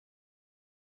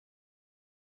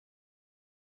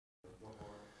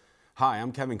Hi,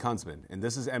 I'm Kevin Kunzman, and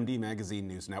this is MD Magazine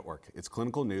News Network. It's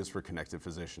clinical news for connected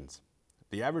physicians.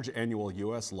 The average annual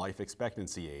U.S. life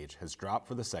expectancy age has dropped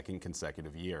for the second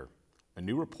consecutive year. A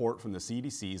new report from the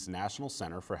CDC's National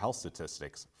Center for Health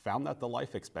Statistics found that the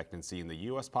life expectancy in the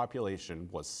U.S. population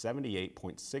was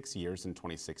 78.6 years in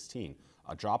 2016,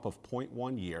 a drop of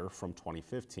 0.1 year from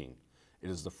 2015. It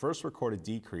is the first recorded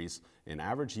decrease in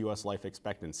average U.S. life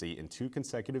expectancy in 2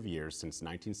 consecutive years since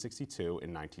 1962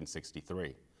 and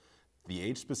 1963. The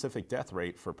age-specific death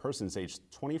rate for persons aged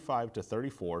 25 to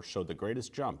 34 showed the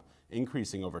greatest jump,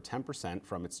 increasing over 10%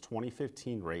 from its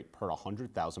 2015 rate per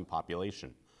 100,000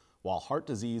 population. While heart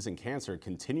disease and cancer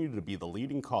continue to be the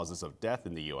leading causes of death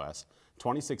in the U.S.,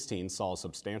 2016 saw a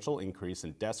substantial increase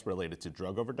in deaths related to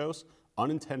drug overdose,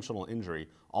 unintentional injury,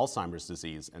 Alzheimer's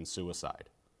disease, and suicide.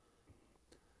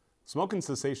 Smoke and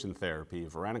cessation therapy,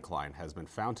 varenicline, has been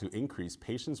found to increase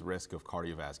patients' risk of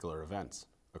cardiovascular events.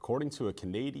 According to a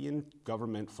Canadian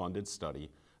government-funded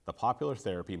study, the popular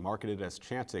therapy marketed as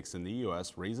Chantix in the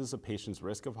U.S. raises a patient's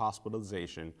risk of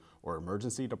hospitalization or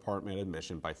emergency department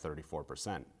admission by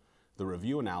 34%. The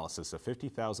review analysis of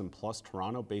 50,000-plus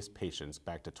Toronto-based patients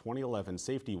backed a 2011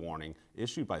 safety warning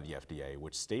issued by the FDA,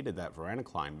 which stated that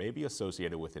varenicline may be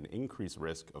associated with an increased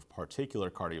risk of particular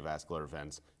cardiovascular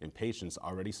events in patients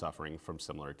already suffering from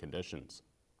similar conditions.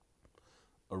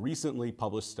 A recently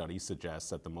published study suggests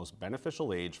that the most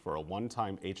beneficial age for a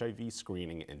one-time HIV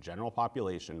screening in general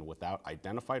population without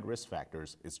identified risk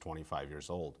factors is 25 years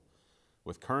old.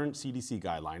 With current CDC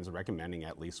guidelines recommending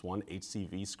at least one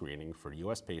HCV screening for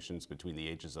U.S. patients between the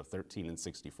ages of 13 and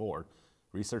 64,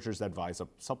 researchers advise a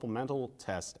supplemental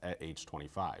test at age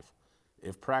 25.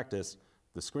 If practiced,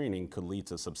 the screening could lead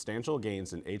to substantial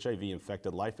gains in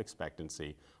HIV-infected life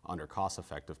expectancy under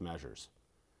cost-effective measures.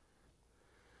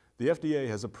 The FDA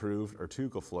has approved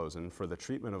Ertugliflozin for the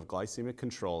treatment of glycemic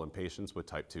control in patients with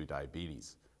type 2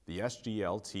 diabetes. The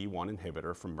SGLT1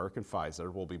 inhibitor from Merck and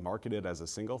Pfizer will be marketed as a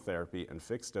single therapy and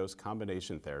fixed-dose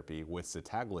combination therapy with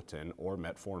sitagliptin or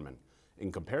metformin.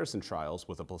 In comparison trials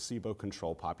with a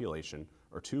placebo-controlled population,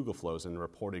 Ertugliflozin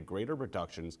reported greater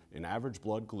reductions in average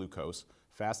blood glucose,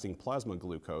 fasting plasma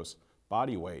glucose,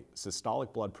 body weight,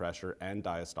 systolic blood pressure, and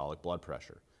diastolic blood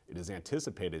pressure. It is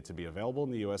anticipated to be available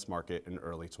in the U.S. market in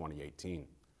early 2018.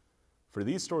 For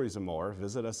these stories and more,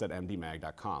 visit us at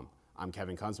mdmag.com. I'm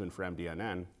Kevin Kunzman for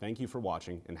MDNN. Thank you for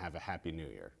watching and have a happy new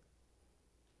year.